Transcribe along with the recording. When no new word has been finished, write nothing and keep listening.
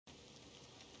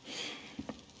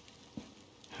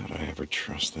ever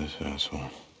trust this asshole.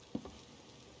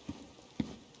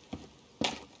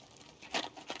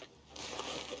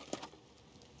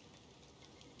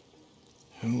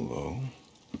 Hello.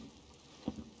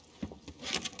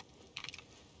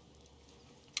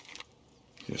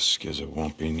 Guess Skizzo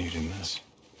won't be needing this.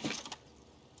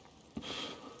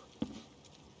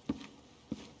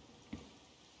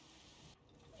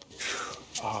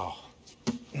 Oh.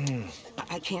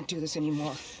 I can't do this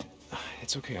anymore.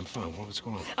 It's okay, I'm fine. What's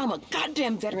going on? I'm a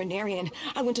goddamn veterinarian.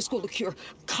 I went to school to cure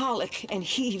colic and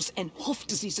heaves and hoof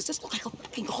disease. Does this look like a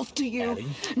fucking hoof to you? Addie?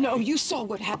 No, you saw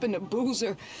what happened to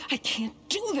Boozer. I can't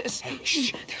do this. Hey,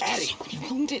 shh. There's Addie. so many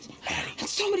wounded. Addie. And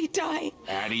so many dying.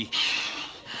 Addie.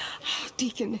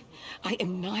 Deacon, I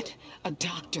am not a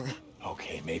doctor.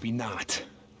 Okay, maybe not.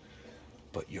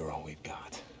 But you're all we've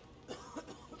got.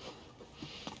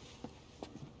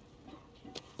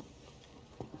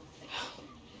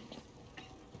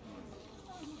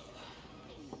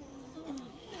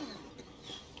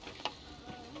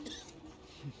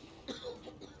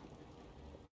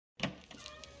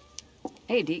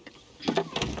 Hey, Deke.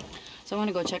 So I want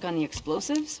to go check on the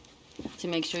explosives to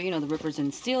make sure, the Rippers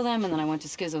didn't steal them, and then I went to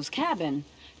Skizzo's cabin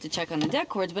to check on the deck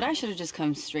cords, but I should have just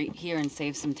come straight here and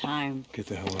saved some time. Get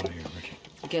the hell out of here, Ricky.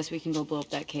 Guess we can go blow up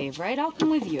that cave, right? I'll come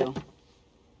with you.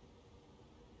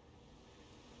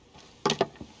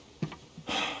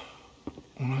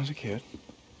 When I was a kid,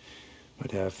 my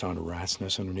dad found a rat's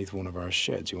nest underneath one of our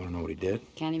sheds. You want to know what he did?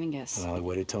 Can't even guess. Well, he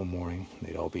waited till morning.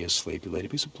 They'd all be asleep. He laid a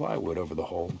piece of plywood over the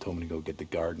hole and told me to go get the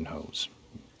garden hose.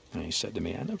 And he said to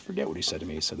me, I never forget what he said to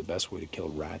me. He said the best way to kill a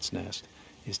rat's nest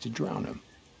is to drown him.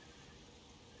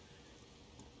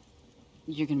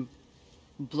 You can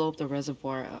blow up the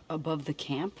reservoir above the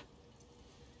camp?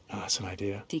 Oh, that's an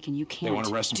idea. Deacon, you can't. They want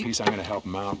to rest in peace. I'm going to help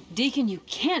him out. Deacon, you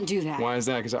can't do that. Why is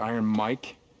that? Because of Iron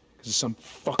Mike? Because of some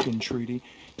fucking treaty?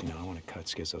 I want to cut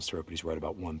Skizzo's throat, but he's right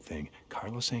about one thing.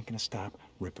 Carlos ain't going to stop.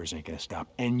 Rippers ain't going to stop.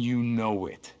 And you know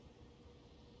it.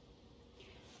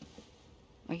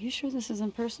 Are you sure this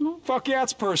isn't personal? Fuck yeah,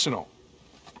 it's personal.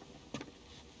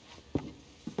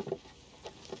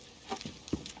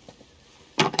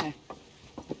 Okay.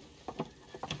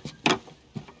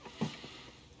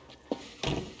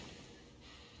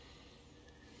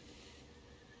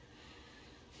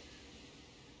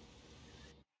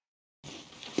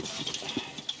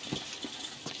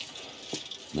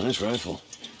 Nice rifle.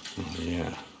 Oh, yeah.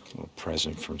 A little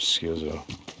present from Skizzo.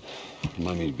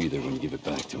 Remind me to be there when you give it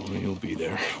back to him. Well, you'll be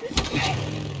there.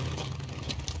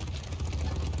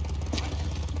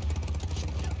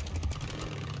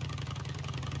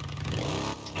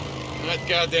 That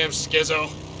goddamn Skizzo.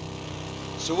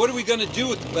 So what are we gonna do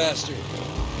with the bastard?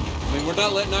 I mean, we're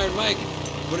not letting Iron Mike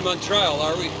put him on trial,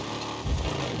 are we?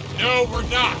 No, we're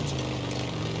not.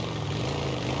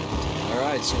 All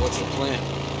right, so what's the plan?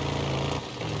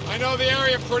 I know the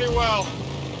area pretty well.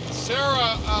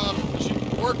 Sarah, she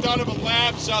worked out of a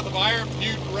lab south of Iron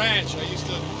Butte Ranch. I used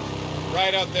to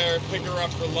ride out there and pick her up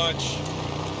for lunch.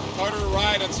 Taught her to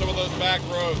ride on some of those back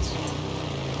roads.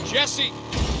 Jesse,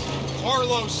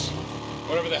 Carlos,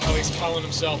 whatever the hell he's calling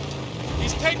himself,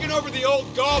 he's taken over the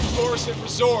old golf course and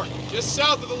resort. Just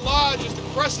south of the lodge is the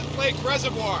Crescent Lake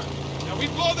Reservoir. Now we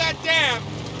blow that dam,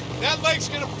 that lake's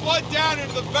gonna flood down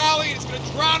into the valley and it's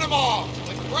gonna drown them all,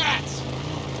 like rats.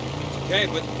 Okay,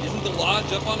 but isn't the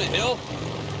lodge up on a hill?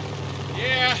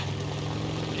 Yeah,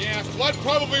 flood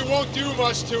probably won't do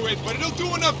much to it, but it'll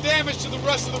do enough damage to the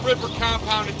rest of the Ripper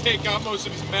compound to take out most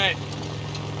of his men.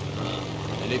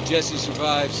 And if Jesse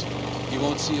survives, he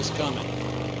won't see us coming.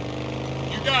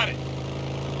 You got it.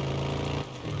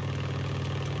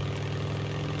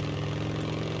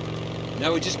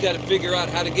 Now we just gotta figure out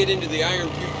how to get into the Iron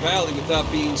Butte Valley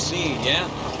without being seen, yeah?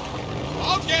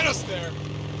 I'll get us there.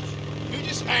 You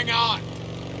just hang on.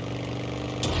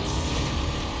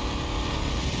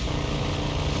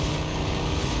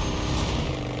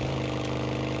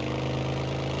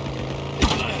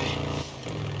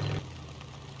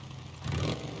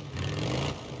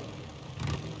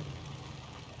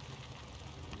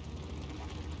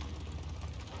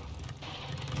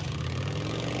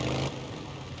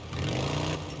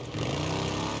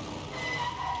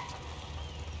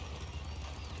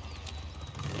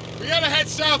 We gotta head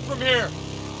south from here.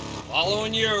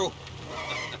 Following you.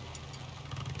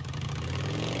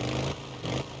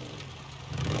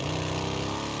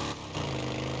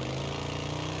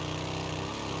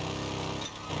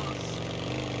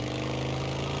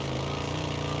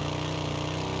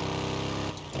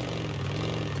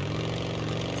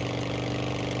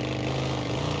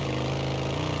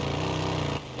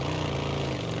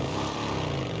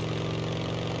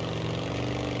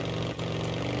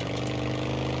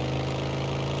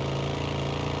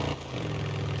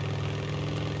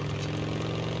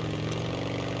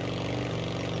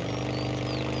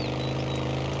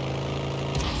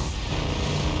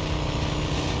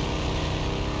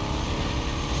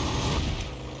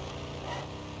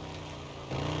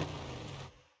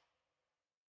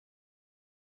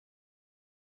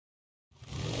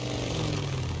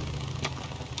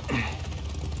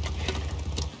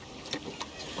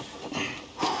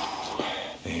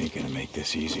 ain't gonna make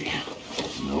this easy.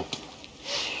 No.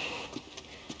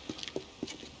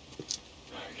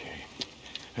 Okay.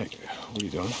 Hey, what are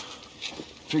you doing?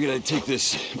 Figured I'd take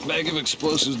this bag of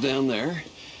explosives down there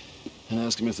and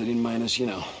ask him if they didn't mind us, you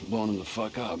know, blowing him the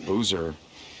fuck up. Boozer.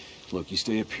 Look, you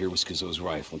stay up here with Skizzo's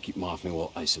rifle and keep him off me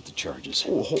while I set the charges.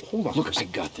 Oh, hold on. Look, I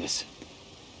got this.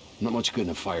 Not much good in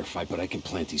a firefight, but I can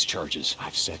plant these charges.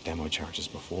 I've set demo charges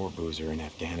before, Boozer, in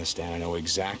Afghanistan. I know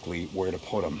exactly where to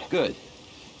put them. Good.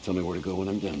 Tell me where to go when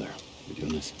I'm down there. You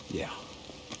doing this? Yeah.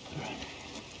 All right.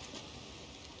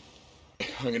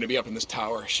 I'm gonna be up in this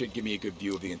tower. Should give me a good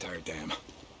view of the entire dam.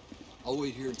 I'll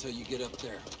wait here until you get up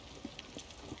there.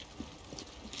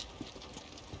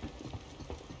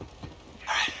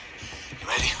 Alright. You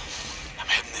ready? I'm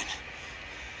heading in.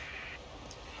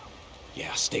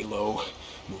 Yeah, stay low.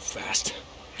 Move fast.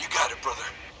 You got it, brother.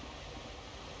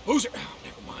 Boozer! Oh,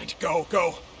 never mind. Go,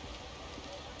 go.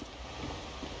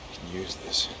 Can use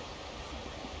this.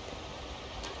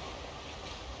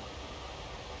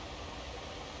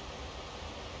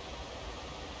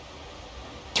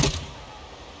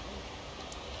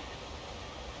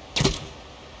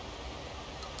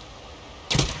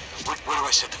 Where do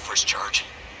I set the first charge?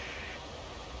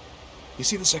 You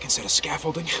see the second set of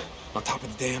scaffolding on top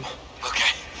of the dam?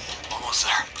 Okay, almost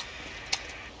there.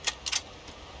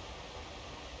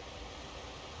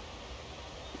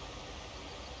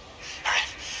 All right,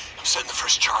 I'm setting the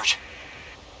first charge.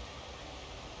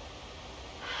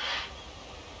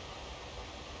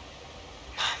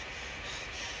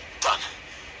 Done. All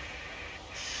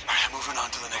right, I'm moving on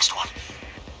to the next one.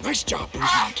 Nice job, Boozer.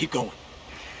 Keep going.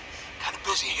 Kind of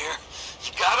busy here.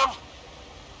 You got him?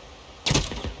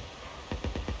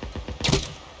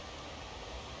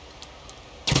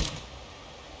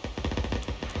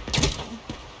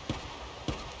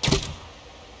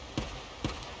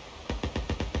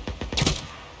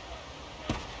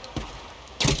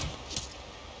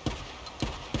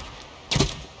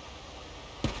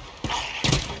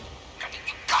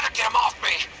 Gotta get him off me!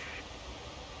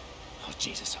 Oh,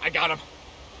 Jesus. I got him.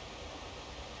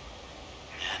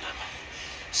 And I'm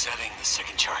setting the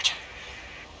second charge.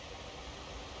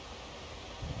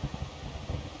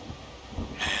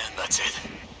 And that's it.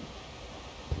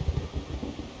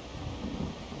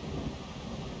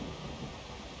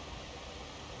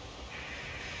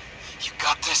 You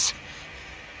got this?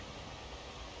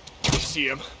 I see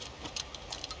him.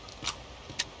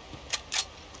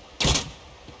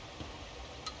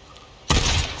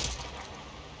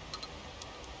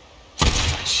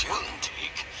 Shooting,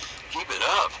 Deke. Keep it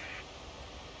up.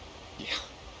 Yeah,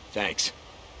 thanks.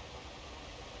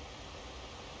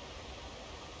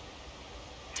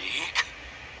 Deke?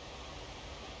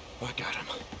 I got him.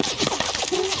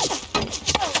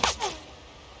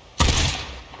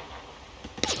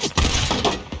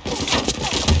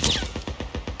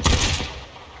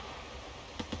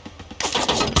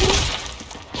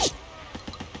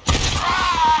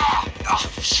 Ah!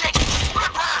 Oh, shit!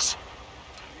 Rippers!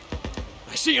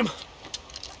 I see him.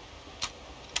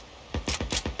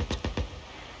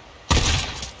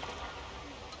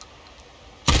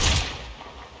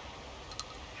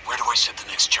 Where do I set the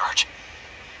next charge?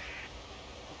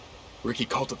 Ricky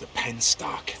called it the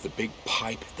penstock, the big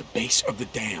pipe at the base of the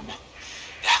dam.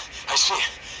 Yeah, I see it.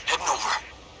 Heading over.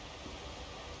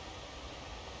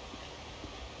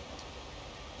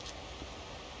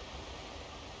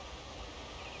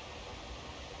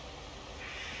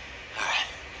 Alright.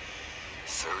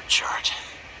 Third charge.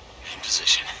 In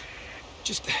position.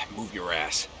 Just move your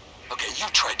ass. Okay, you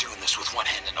try doing this with one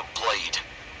hand and a blade.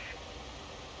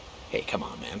 Hey, come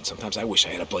on, man. Sometimes I wish I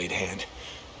had a blade hand.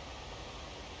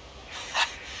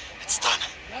 It's done.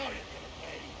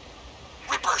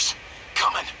 Rippers,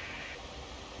 coming.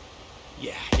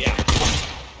 Yeah, yeah.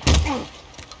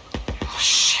 Oh,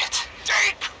 shit.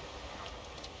 Deke!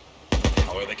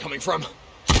 How are they coming from?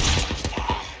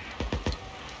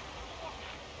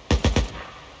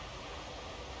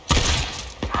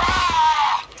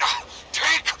 Ah!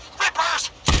 Deke!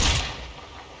 Rippers!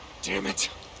 Damn it.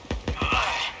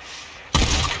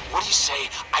 What do you say?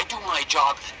 I do my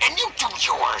job, and you do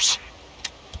yours.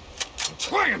 I'm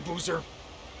trying, Boozer.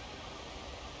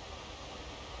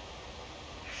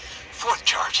 Fourth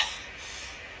charge.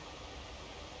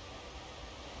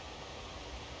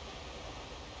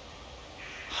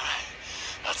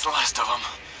 That's the last of them.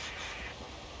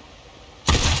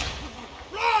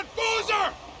 Run,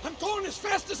 Boozer! I'm going as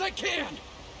fast as I can.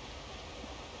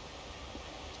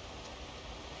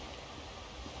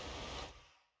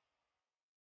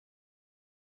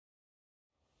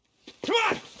 Come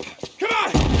on! Come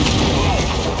on!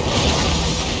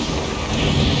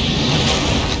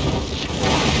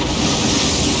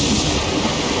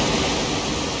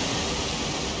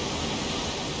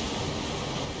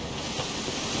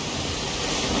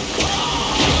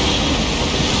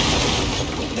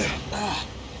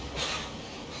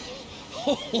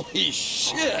 Holy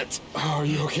shit! Are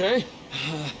you okay?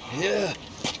 Yeah.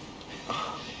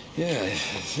 Yeah, I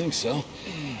think so.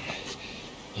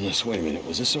 Unless, wait a minute,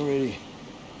 was this already...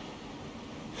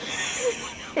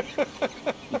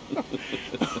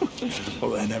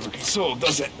 Well, that never gets old,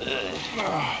 does it?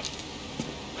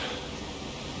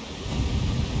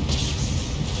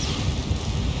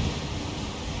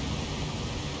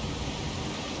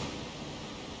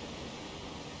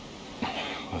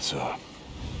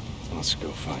 Let's go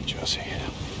find Jesse.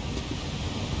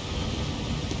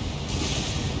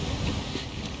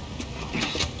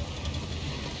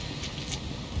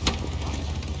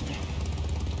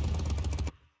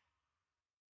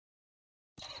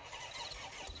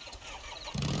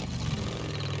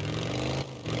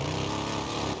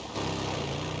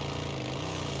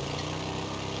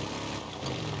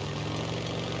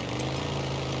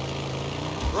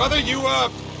 Brother, you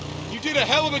did a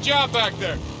hell of a job back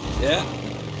there. Yeah?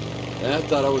 I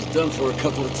thought I was done for a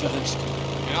couple of times.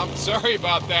 And I'm sorry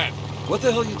about that. What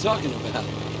the hell are you talking about?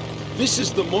 This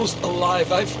is the most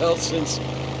alive I've felt since...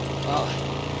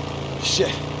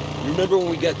 shit. You remember when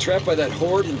we got trapped by that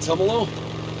horde in Tumalo?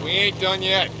 We ain't done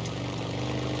yet.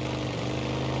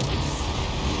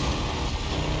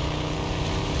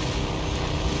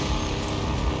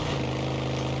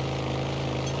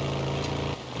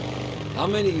 How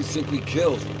many do you think we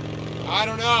killed? I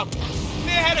don't know.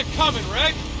 They had it coming,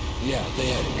 right? Yeah, they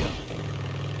had it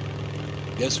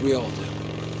coming. Guess we all do.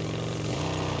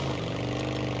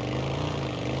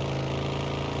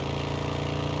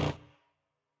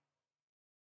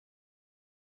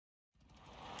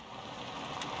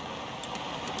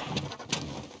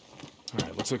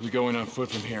 Alright, looks like we go in on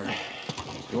foot from here.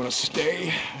 You wanna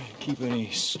stay? Keep any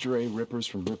stray rippers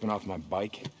from ripping off my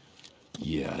bike?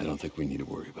 Yeah, I don't think we need to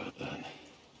worry about that.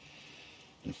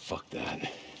 And fuck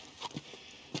that.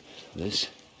 This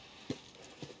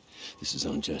is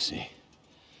on Jesse.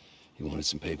 He wanted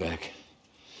some payback.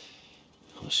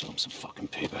 I'll show him some fucking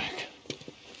payback.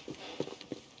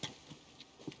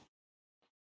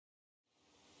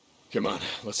 Come on,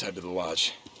 let's head to the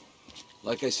lodge.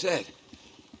 Like I said,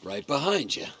 right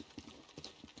behind you.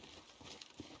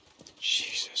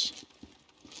 Jesus.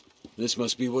 This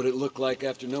must be what it looked like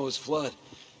after Noah's flood.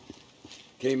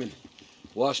 Came and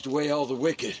washed away all the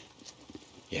wicked.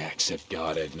 Yeah, except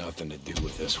God had nothing to do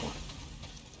with this one.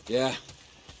 Yeah.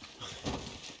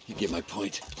 You get my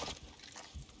point.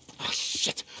 Oh,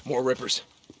 shit. More rippers.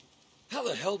 How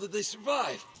the hell did they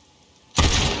survive?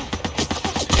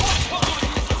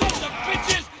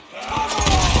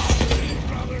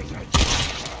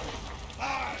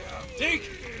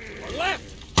 Deke! Left!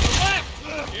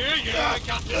 Left! Yeah, I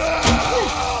got this.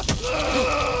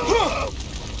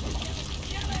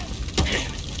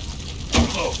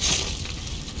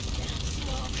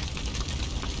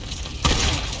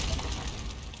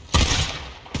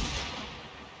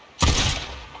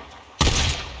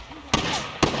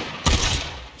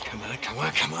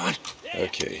 Come on.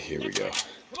 Okay, here we go.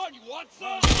 Come on, you want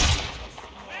some?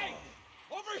 Hey!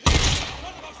 Over here,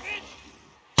 son of a bitch!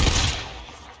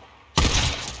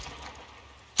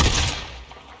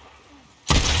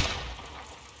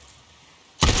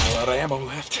 A lot of ammo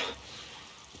left.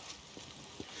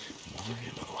 More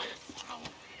ammo.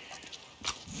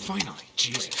 Finally,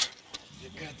 Jesus.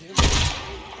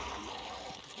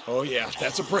 Oh yeah,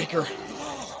 that's a breaker.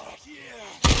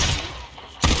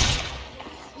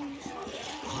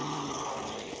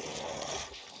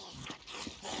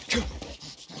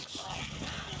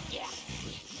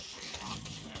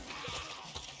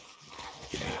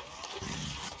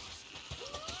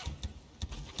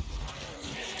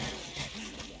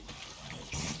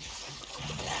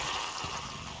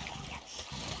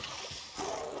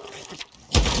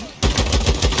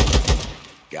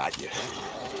 Got you.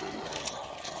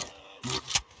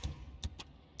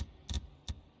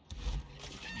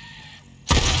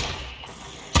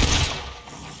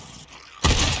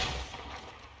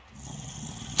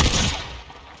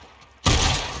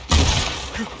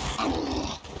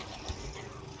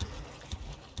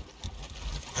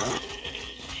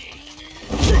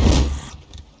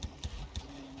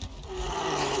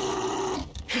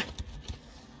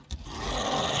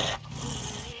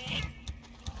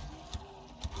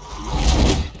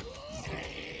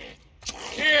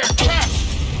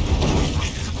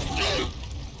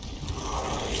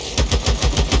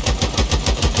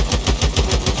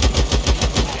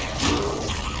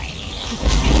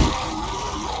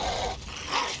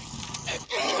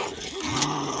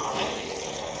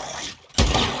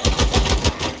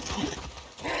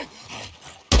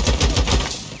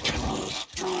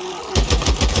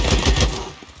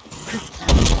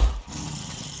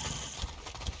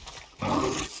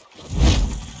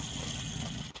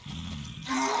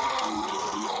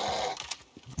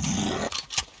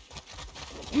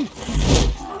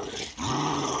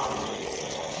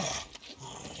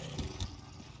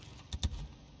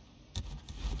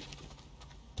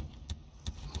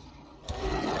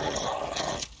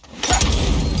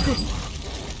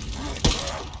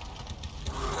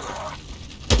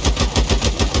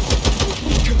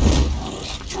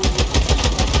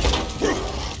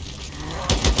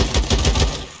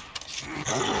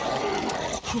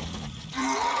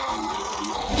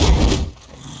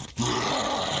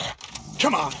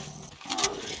 Come on!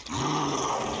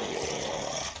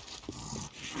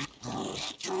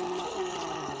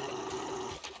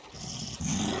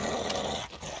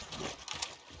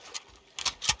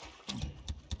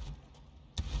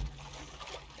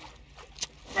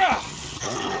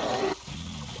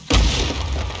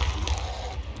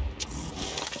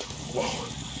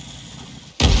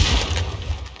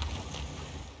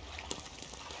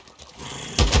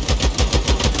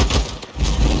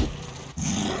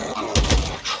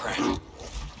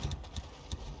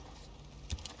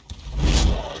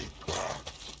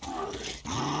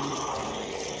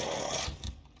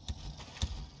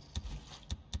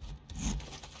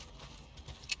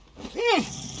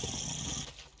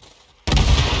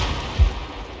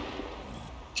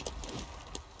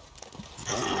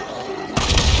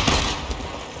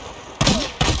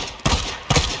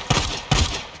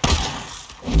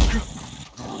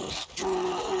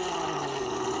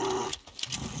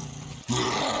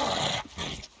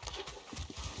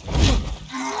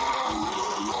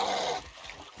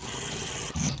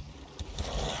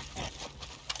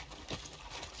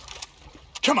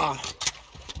 Come on!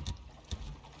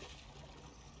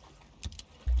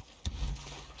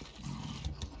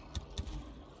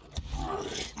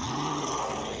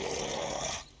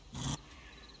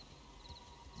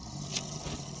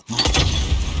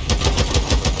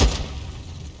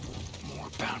 More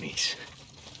bounties.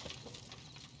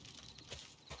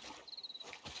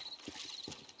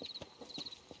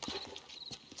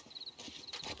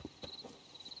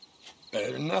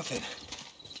 Better than nothing.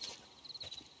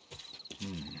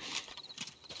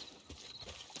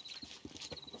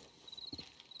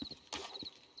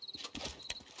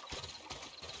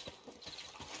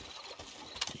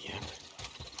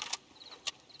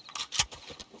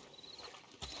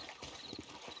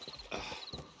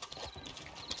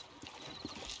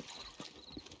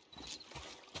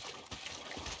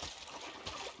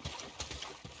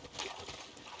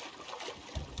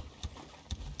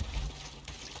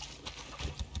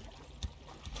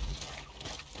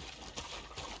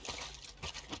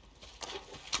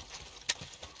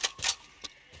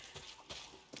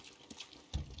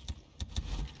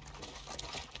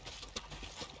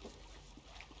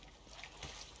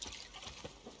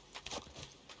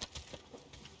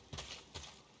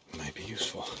 Might be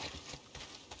useful.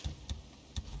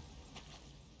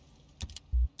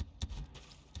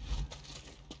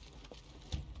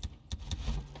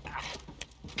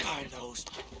 Carlos,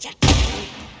 check.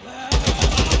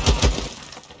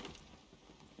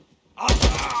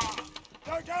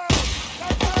 They're down!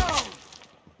 They're down!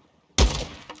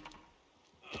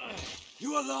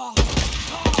 You are lost!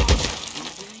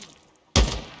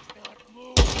 Not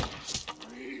move!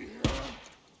 Free here!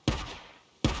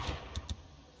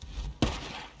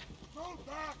 Move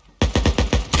back!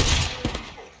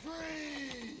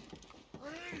 Free!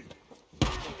 Free!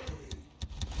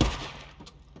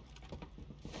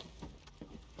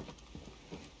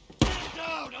 Get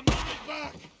down! I'm moving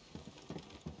back!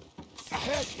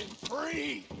 Set him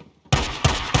free!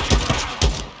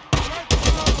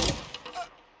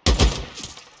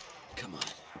 Come on.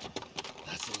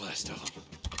 That's the last of them.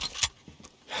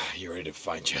 You ready to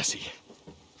find Jesse?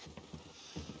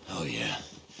 Oh, yeah.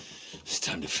 It's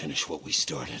time to finish what we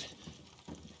started.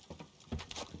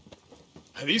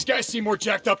 These guys seem more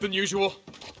jacked up than usual.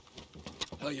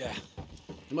 Oh, yeah.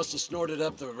 They must have snorted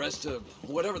up the rest of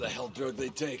whatever the hell drug they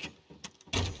take.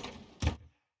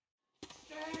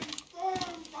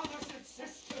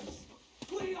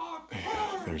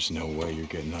 There's no way you're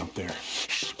getting up there.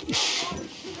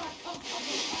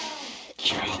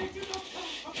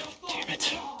 Damn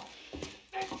it.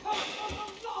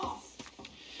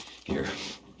 Here.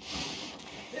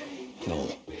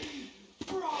 No.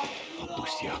 I'll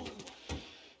boost you up.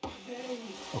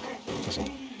 Okay,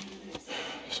 listen.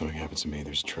 If something happens to me,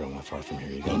 there's a trail not far from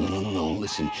here. You go. No.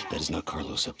 Listen, that is not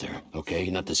Carlos up there, okay?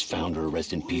 Not this founder,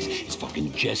 rest in peace. It's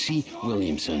fucking Jesse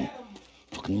Williamson.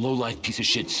 Fucking low-life piece of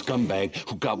shit scumbag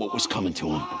who got what was coming to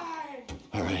him.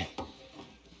 All right?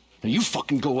 Now you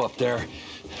fucking go up there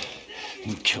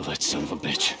and kill that son of a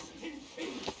bitch.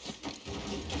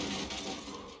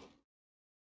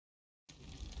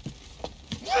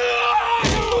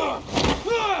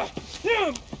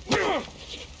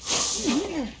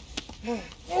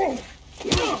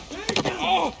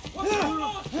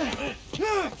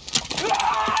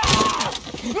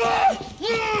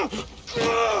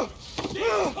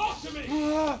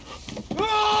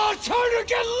 Time to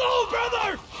get low,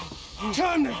 brother!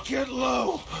 Time to get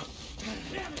low.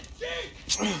 Damn it,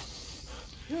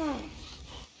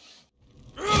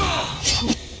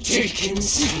 Deacon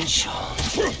St.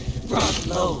 brought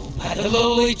low by the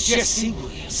lowly Jesse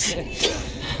Wilson.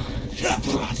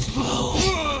 Brought low.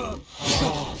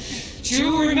 Oh, do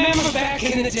you remember back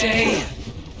in the day?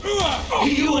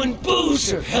 You and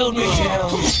Boozer held me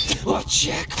down while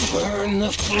Jack burned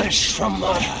the flesh from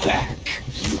my back.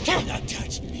 You cannot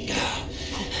touch me.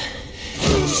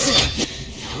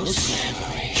 Those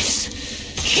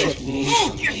memories kept me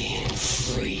from being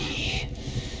free.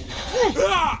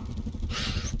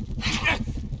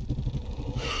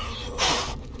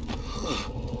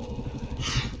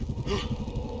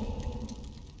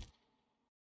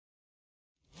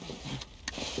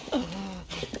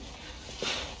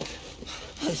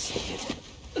 I see it.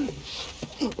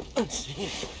 I see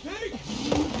it. Hey!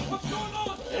 What's going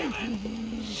on? Damn it!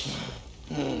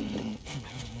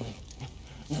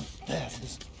 The path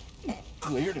is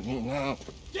clear to me now.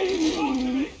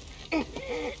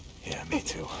 Yeah, me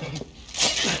too.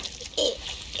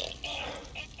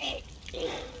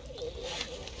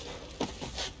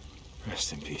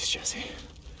 Rest in peace, Jesse.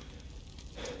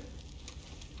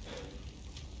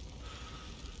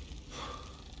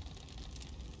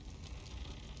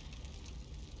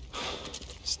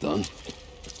 It's done.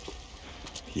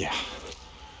 Yeah,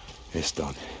 it's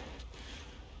done.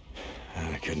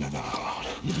 And I couldn't have done it alone.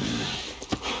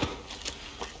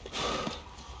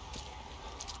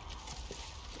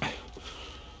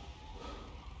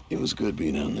 It was good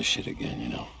being on this shit again, you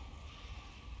know.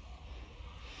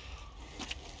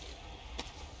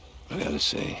 I gotta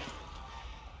say,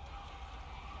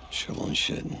 shoveling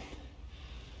shit and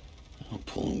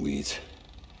pulling weeds.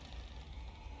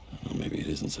 Well, maybe it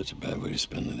isn't such a bad way to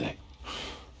spend the day.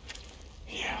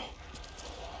 Yeah.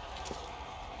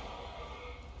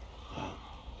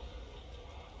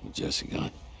 With Jesse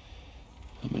gone,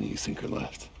 how many do you think are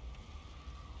left?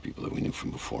 People that we knew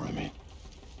from before, I mean.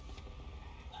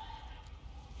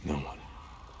 No one.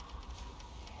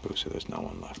 Booster, there's no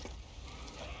one left.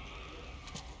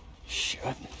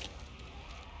 Shit.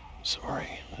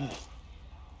 Sorry.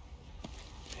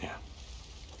 Yeah.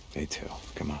 Me too.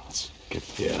 Come on, let's get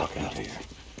the fuck out of here.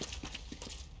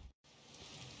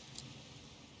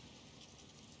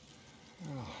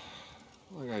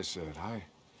 Like I said, I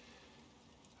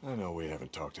know we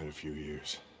haven't talked in a few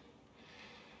years.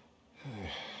 I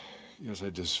guess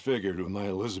I just figured with my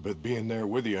Elizabeth being there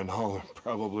with you and all, there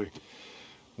probably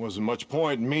wasn't much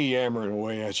point in me yammering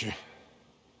away at you.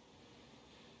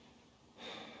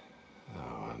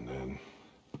 Oh, and then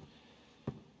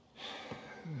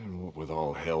what with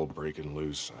all hell breaking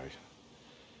loose, I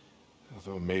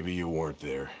thought maybe you weren't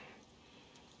there.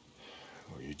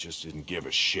 Or you just didn't give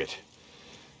a shit.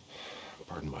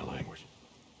 Pardon my language.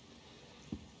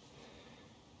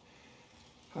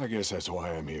 I guess that's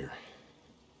why I'm here.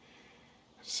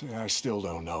 See, I still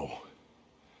don't know.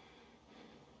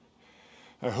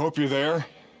 I hope you're there.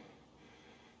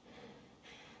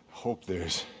 I hope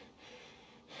there's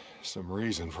some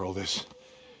reason for all this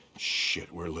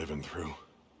shit we're living through.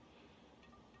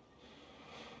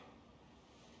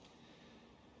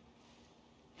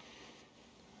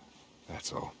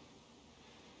 That's all.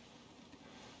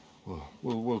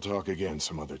 We'll talk again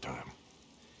some other time.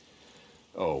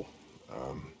 Oh,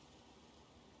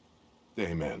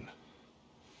 amen.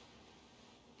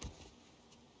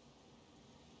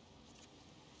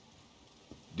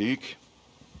 Deke?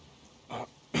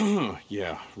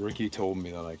 Yeah, Ricky told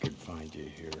me that I could find you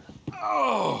here.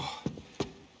 Oh!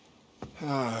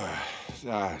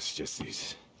 It's just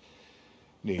these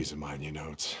knees of mine, you know.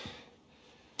 It's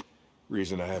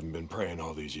reason I haven't been praying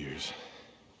all these years.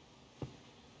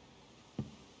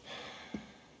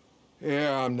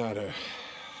 Yeah, I'm not a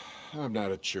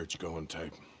church-going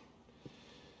type.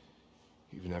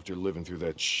 Even after living through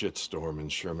that shitstorm in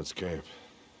Sherman's camp.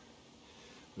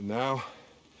 But now,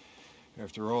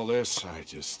 after all this, I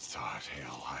just thought,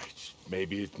 hell,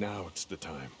 maybe now it's the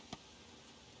time.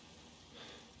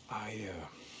 I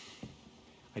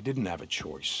didn't have a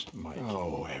choice, Mike.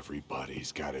 Oh,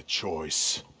 everybody's got a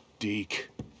choice, Deke.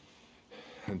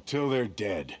 Until they're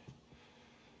dead.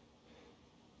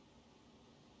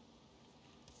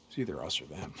 It's either us or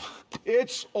them.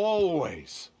 It's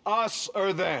always us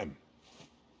or them.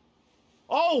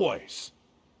 Always.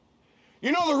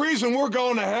 You know the reason we're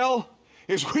going to hell?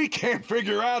 Is we can't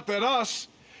figure out that us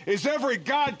is every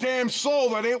goddamn soul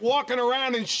that ain't walking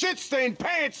around in shit-stained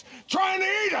pants trying to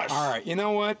eat us! All right, you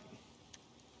know what?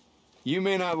 You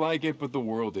may not like it, but the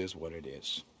world is what it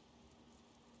is.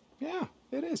 Yeah,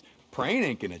 it is. Praying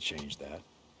ain't gonna change that.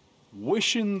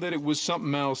 Wishing that it was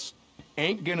something else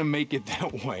ain't gonna make it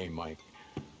that way, Mike.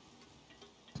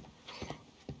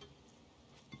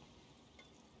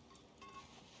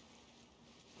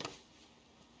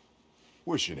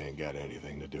 Wishing ain't got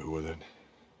anything to do with it.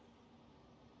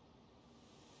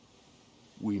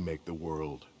 We make the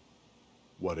world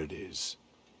what it is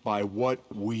by what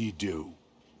we do.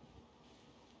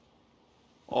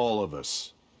 All of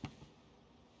us.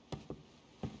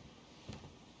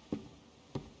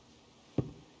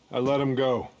 I let him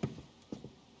go.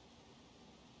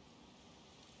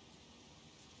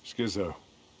 Schizo.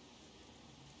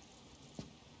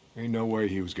 Ain't no way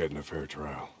he was getting a fair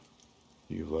trial.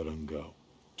 You let him go.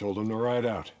 Told him to ride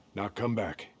out, not come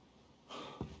back.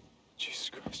 Jesus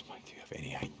Christ, Mike, do you have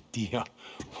any idea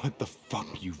what the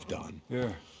fuck you've done?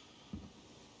 Yeah.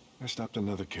 I stopped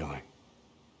another killing.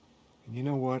 And you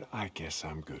know what? I guess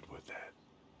I'm good with that.